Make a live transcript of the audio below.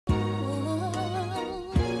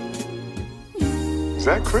Is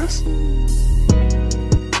that Chris?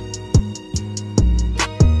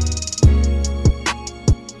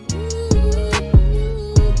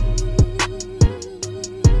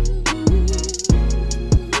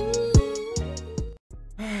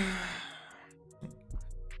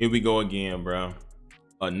 Here we go again, bro.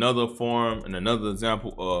 Another form and another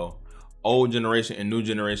example of old generation and new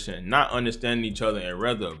generation not understanding each other and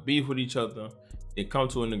rather beef with each other and come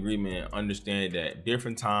to an agreement and understand that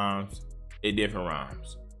different times it different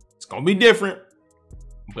rhymes. It's gonna be different,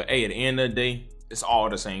 but hey, at the end of the day, it's all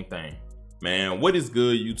the same thing. Man, what is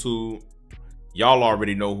good, YouTube? Y'all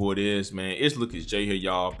already know who it is, man. It's Lucas J here,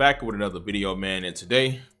 y'all. Back with another video, man. And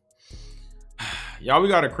today, y'all, we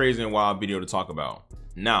got a crazy and wild video to talk about.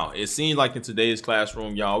 Now, it seems like in today's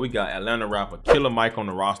classroom, y'all, we got Atlanta rapper Killer Mike on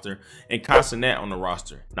the roster and Cenat on the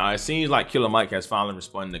roster. Now, it seems like Killer Mike has finally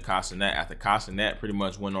responded to Cenat after Cenat pretty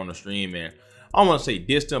much went on the stream and I don't want to say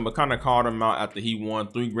dissed him, but kind of called him out after he won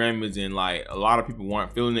 3 Grammys and like a lot of people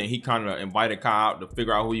weren't feeling it. He kind of invited Kai out to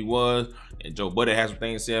figure out who he was, and Joe Budden has some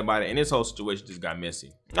things to say about it, and this whole situation just got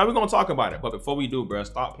messy. Now we're gonna talk about it, but before we do, bro,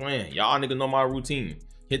 stop playing. Y'all niggas know my routine.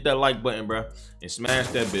 Hit that like button, bro, and smash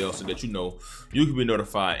that bell so that you know you can be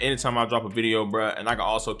notified anytime I drop a video, bro, and I can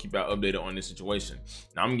also keep y'all updated on this situation.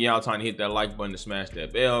 Now I'm gonna get y'all time to hit that like button to smash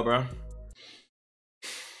that bell, bro.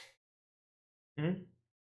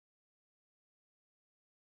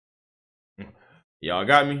 Y'all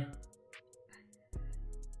got me?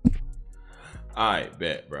 Alright,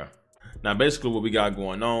 bet, bro. Now, basically what we got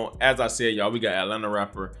going on, as I said, y'all, we got Atlanta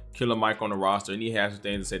rapper Killer Mike on the roster, and he has some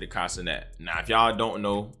things to say to Cenat. Now, if y'all don't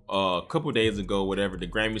know, a couple days ago, whatever, the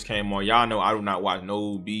Grammys came on. Y'all know I do not watch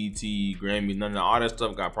no BT, Grammy, none of all that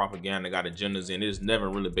stuff. Got propaganda, got agendas, and it's never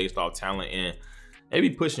really based off talent, and they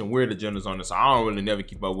be pushing weird agendas on this. So I don't really never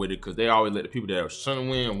keep up with it because they always let the people that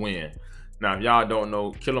shouldn't win. Now, if y'all don't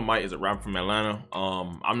know, Killer Mike is a rapper from Atlanta.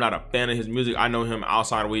 I'm not a fan of his music. I know him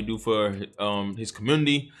outside of what he do for his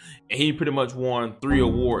community. And he pretty much won 3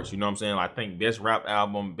 awards, you know what I'm saying? I think best rap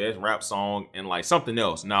album, best rap song, and like something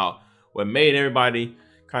else. Now, what made everybody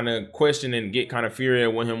kind of question and get kind of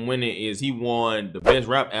furious with him winning is he won the best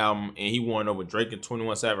rap album and he won over Drake and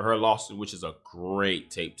 21 Savage Her Lawsuit, which is a great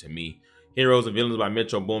tape to me. Heroes and Villains by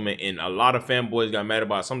Metro Boomin, and a lot of fanboys got mad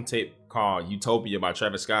about some tape called Utopia by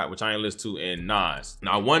Travis Scott, which I ain't listened to, and Nas.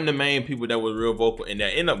 Now, one of the main people that was real vocal and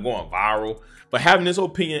that ended up going viral, but having this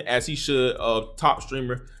opinion as he should of top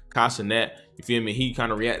streamer Cenat, you feel me? He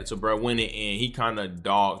kind of reacted to bro winning and he kind of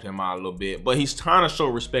dogged him out a little bit, but he's trying to show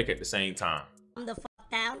respect at the same time. I'm the fuck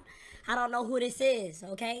down. I don't know who this is,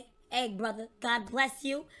 okay? Hey, brother, God bless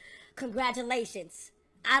you. Congratulations.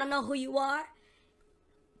 I don't know who you are.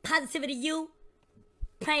 Positivity you,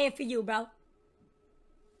 praying for you, bro.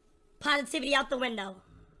 Positivity out the window.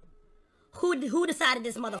 Who decided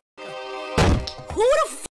this motherfucker? Who the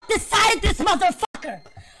fuck decided this motherfucker?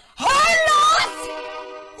 Her loss?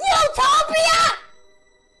 Utopia?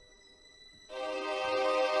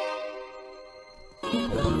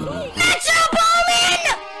 Metro Boomin!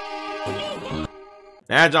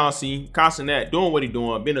 Now, as y'all see, Cenat doing what he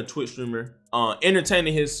doing, being a Twitch streamer,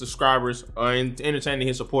 entertaining his subscribers, entertaining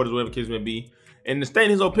his supporters, whatever the case may be, and stating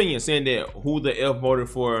his opinion, saying that who the F voted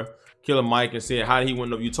for Killer Mike and said how did he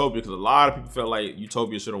win over Utopia, because a lot of people felt like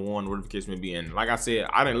Utopia should have won, whatever the case may be. And like I said,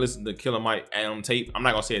 I didn't listen to Killer Mike on tape. I'm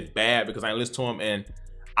not gonna say it's bad because I didn't listen to him, and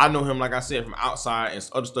I know him, like I said, from outside and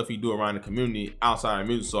other stuff he do around the community outside of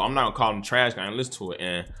music, so I'm not gonna call him trash. I didn't listen to it,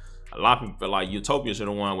 and a lot of people feel like Utopia should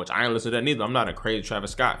have won, which I ain't listen to that neither. I'm not a crazy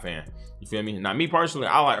Travis Scott fan. You feel me? Now, me personally,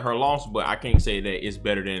 I like Her Loss, but I can't say that it's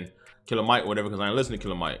better than Killer Mike or whatever because I ain't listen to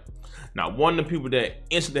Killer Mike. Now, one of the people that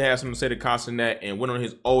instantly had something to say to Cenat and went on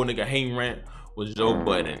his old nigga hang rant was Joe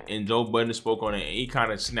Budden. And Joe Budden spoke on it and he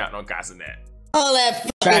kind of snapped on Cenat. All that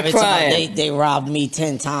Travis, crying. they robbed me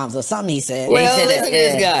 10 times or something, he said. Well, he said listen to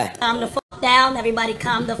this guy. Calm the fuck down. Everybody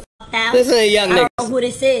calm the fuck down. Listen to the young I nigga. don't know who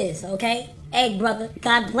this is, okay? Hey, brother,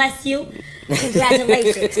 God bless you.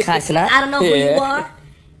 Congratulations. Cenat? I don't know who you are.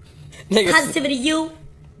 Niggas. Positivity you,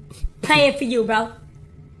 praying for you, bro.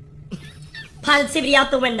 Positivity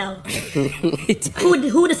out the window.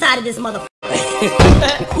 Who decided this motherfucker?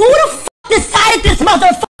 Who the fuck decided this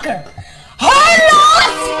motherfucker? Her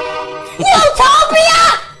loss? Utopia?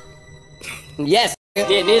 Yes. Yeah,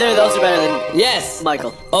 neither of those are better than Yes.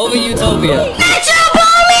 Michael. Over Utopia. Metro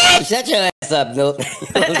Boomin! Shut your ass up, dude.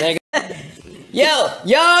 Yo,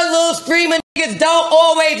 y'all little screaming niggas don't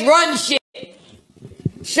always run shit.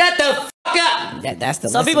 Shut the fuck up. That's the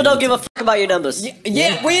Some people don't give a fuck about your numbers.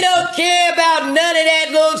 Yeah, we don't care about none of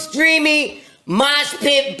that little streamy mosh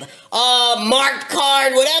pit, marked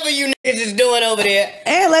card, whatever you niggas is doing over there.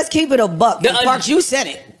 And let's keep it a buck. The Parks, you said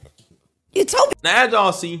it. You told me. Now, as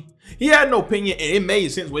y'all see, he had no opinion, and it made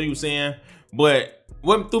sense what he was saying. But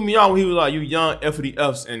what threw me off when he was like, "You young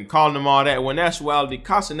FDFs," and calling them all that. When in actuality,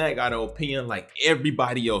 Cenat got an opinion like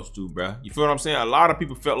everybody else do, bruh. You feel what I'm saying? A lot of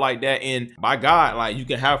people felt like that, and by God, like, you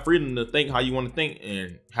can have freedom to think how you want to think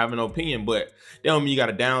and have an opinion, but that don't mean you got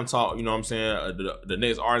to down talk. You know what I'm saying? The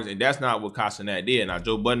next artist, and that's not what Cenat did. Now,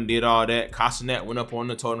 Joe Budden did all that. Cenat went up on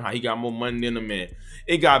and told him how he got more money than him, and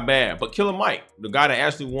it got bad. But Killer Mike, the guy that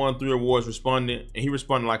actually won 3 awards, responded, and he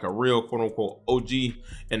responded like a real quote unquote OG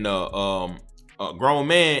and a grown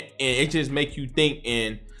man, and it just make you think,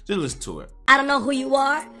 and just listen to it. I don't know who you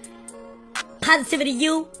are. Positivity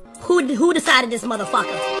you. Who decided this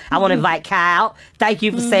motherfucker? I want to invite Kyle. Thank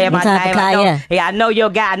you for saying my What's up, name. Kyle? I know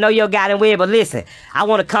your guy. I know your guy in weird, but listen, I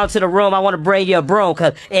want to come to the room. I want to bring you a broom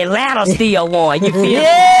because Atlanta still won. You feel me?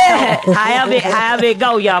 Yeah. So, however it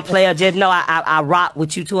go, young player, just know I rock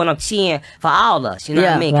with you two and I'm cheering for all of us. You know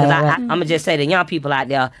what I mean? Because I'm going to just say to young people out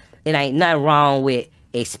there, it ain't nothing wrong with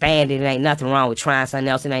expanding. It ain't nothing wrong with trying something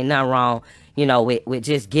else. It ain't nothing wrong, you know, with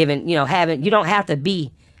just giving, you know, having, you don't have to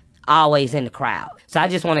be always in the crowd. So I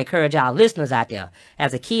just want to encourage our listeners out there.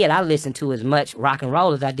 As a kid, I listened to as much rock and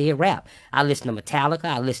roll as I did rap. I listened to Metallica.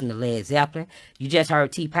 I listened to Led Zeppelin. You just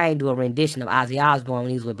heard T-Pain do a rendition of Ozzy Osbourne when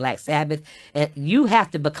he was with Black Sabbath. And you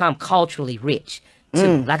have to become culturally rich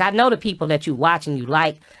too. Like, I know the people that you watch and you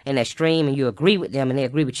like and that stream and you agree with them and they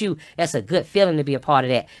agree with you. That's a good feeling to be a part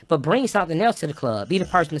of that. But bring something else to the club. Be the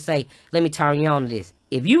person to say, let me turn you on to this.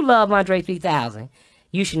 If you love Andre 3000,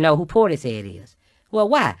 you should know who Portishead is. Well,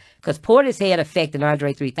 why? Because Portishead affected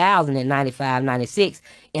Andre 3000 in 95, 96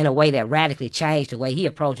 in a way that radically changed the way he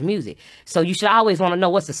approached music. So you should always want to know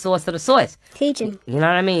what's the source of the source. Teaching. You know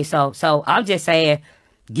what I mean? So I'm just saying,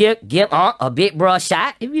 give a big bro a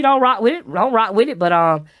shot. If you don't rock with it, don't rock with it.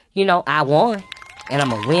 But you know, I won, and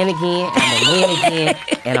I'm gonna win again. I'm gonna win again,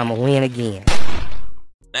 and I'm gonna win again.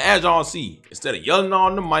 Now, as y'all see, instead of yelling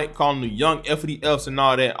on the mic, calling the young FDFs and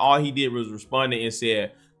all that, all he did was responded and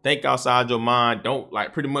said, think outside your mind. Don't,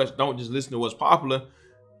 like, pretty much don't just listen to what's popular.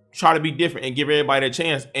 Try to be different and give everybody a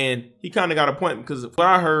chance. And he kind of got a point, because what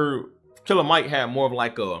I heard, Killer Mike had more of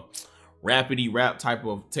like a rapidy rap type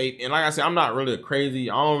of tape. And like I said, I'm not really a crazy,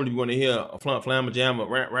 I don't really want to hear a flamma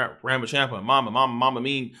jamma, ramma champa, mama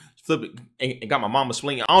mean, flip it and got my mama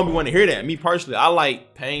swinging. I don't be want to hear that. Me personally, I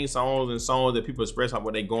like pain songs and songs that people express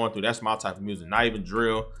what they going through. That's my type of music. Not even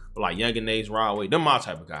drill, but like Young and Nate's Broadway. Them my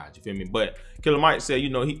type of guys, you feel me? But Killer Mike said, you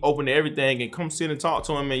know, he opened to everything and come sit and talk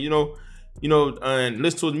to him, and you know, and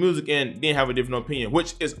listen to his music and then have a different opinion,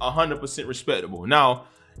 which is 100% respectable. Now,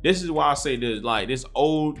 this is why I say this, like, this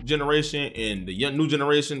old generation and the new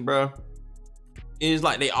generation, bro, is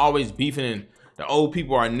like they always beefing, and the old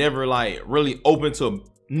people are never like really open to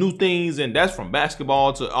new things. And that's from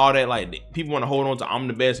basketball to all that. Like, people want to hold on to I'm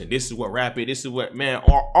the best and this is what rap is. This is what, man,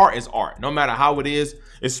 art is art. No matter how it is,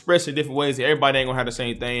 expressed in different ways. Everybody ain't gonna have the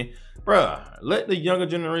same thing. Bruh, let the younger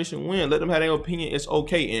generation win. Let them have their opinion. It's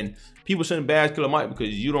okay. And people shouldn't bash Killer Mike because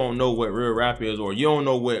you don't know what real rap is, or you don't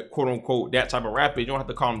know what quote unquote that type of rap is. You don't have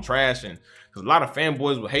to call them trash. And because a lot of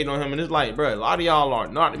fanboys will hate on him, and it's like, bro, a lot of y'all are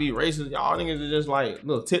not to be racist. Y'all niggas are just like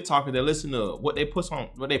little TikTokers that listen to what they push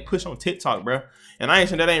on TikTok, bro. And I ain't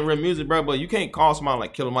saying that ain't real music, bro, but you can't call somebody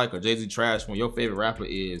like Killer Mike or Jay-Z trash when your favorite rapper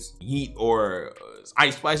is Heat or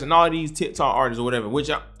Ice Spice and all these TikTok artists or whatever. Which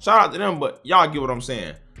shout out to them, but y'all get what I'm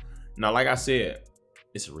saying. Now, like I said,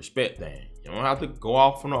 it's a respect thing. You don't have to go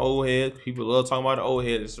off from the old heads. People love talking about the old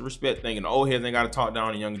heads. It's a respect thing, and the old heads ain't got to talk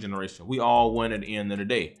down the younger generation. We all win at the end of the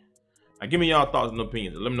day. Now, give me y'all thoughts and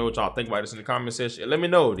opinions. Let me know what y'all think about this in the comment section. And let me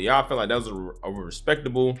know, do y'all feel like that was a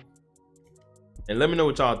respectable? And let me know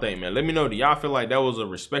what y'all think, man. Let me know, do y'all feel like that was a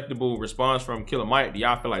respectable response from Killer Mike? Do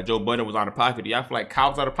y'all feel like Joe Budden was out of pocket? Do y'all feel like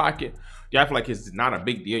Kyle's out of pocket? Do y'all feel like it's not a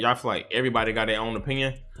big deal? Y'all feel like everybody got their own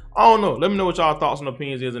opinion? I don't know. Let me know what y'all thoughts and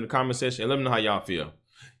opinions is in the comment section. And let me know how y'all feel.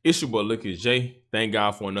 It's your boy, Lucas J. Thank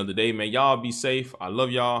God for another day, man. Y'all be safe. I love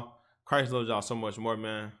y'all. Christ loves y'all so much more,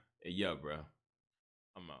 man. And yeah, bro.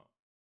 I'm out.